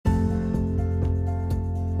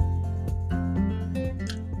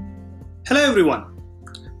Hello everyone,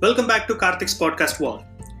 welcome back to Karthik's podcast wall.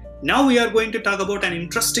 Now we are going to talk about an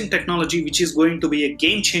interesting technology which is going to be a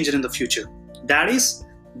game changer in the future. That is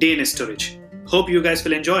DNA storage. Hope you guys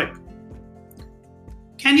will enjoy it.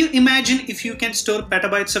 Can you imagine if you can store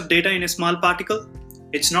petabytes of data in a small particle?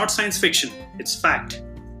 It's not science fiction, it's fact.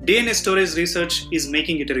 DNA storage research is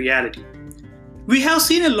making it a reality. We have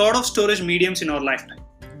seen a lot of storage mediums in our lifetime,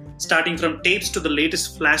 starting from tapes to the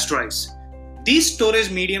latest flash drives. These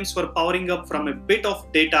storage mediums were powering up from a bit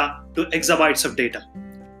of data to exabytes of data.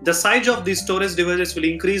 The size of these storage devices will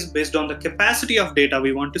increase based on the capacity of data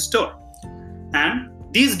we want to store. And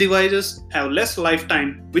these devices have less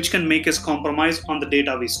lifetime, which can make us compromise on the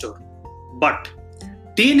data we store. But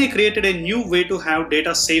DNA created a new way to have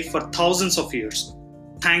data safe for thousands of years.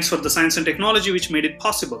 Thanks for the science and technology which made it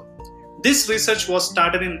possible. This research was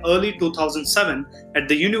started in early 2007 at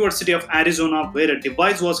the University of Arizona, where a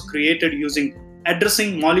device was created using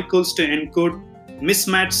addressing molecules to encode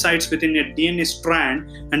mismatched sites within a DNA strand,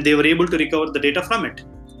 and they were able to recover the data from it.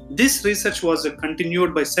 This research was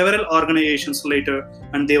continued by several organizations later,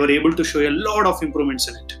 and they were able to show a lot of improvements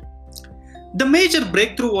in it. The major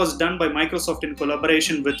breakthrough was done by Microsoft in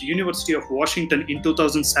collaboration with the University of Washington in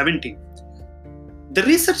 2017. The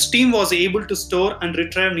research team was able to store and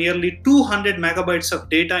retrieve nearly 200 megabytes of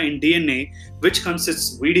data in DNA, which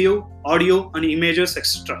consists video, audio, and images,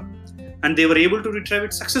 etc. And they were able to retrieve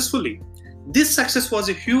it successfully. This success was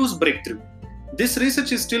a huge breakthrough. This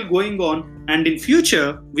research is still going on, and in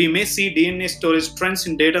future, we may see DNA storage trends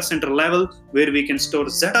in data center level, where we can store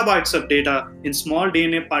zettabytes of data in small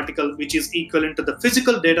DNA particle, which is equivalent to the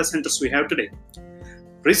physical data centers we have today.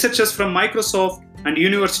 Researchers from Microsoft and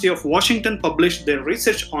University of Washington published their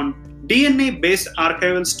research on DNA-based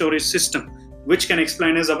archival storage system, which can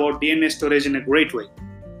explain us about DNA storage in a great way.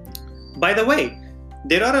 By the way,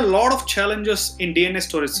 there are a lot of challenges in DNA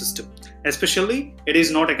storage system, especially it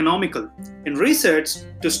is not economical. In research,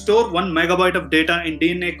 to store 1 megabyte of data in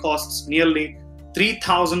DNA costs nearly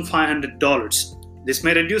 $3,500. This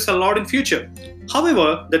may reduce a lot in future.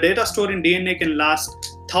 However, the data stored in DNA can last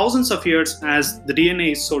thousands of years as the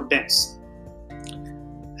DNA is so dense.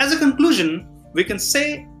 As a conclusion, we can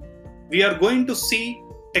say we are going to see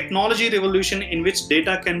technology revolution in which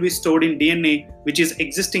data can be stored in DNA, which is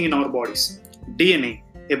existing in our bodies. DNA,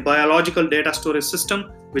 a biological data storage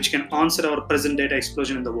system which can answer our present data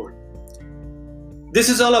explosion in the world. This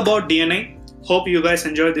is all about DNA. Hope you guys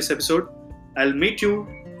enjoyed this episode. I'll meet you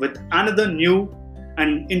with another new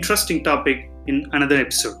and interesting topic in another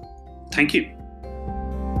episode. Thank you.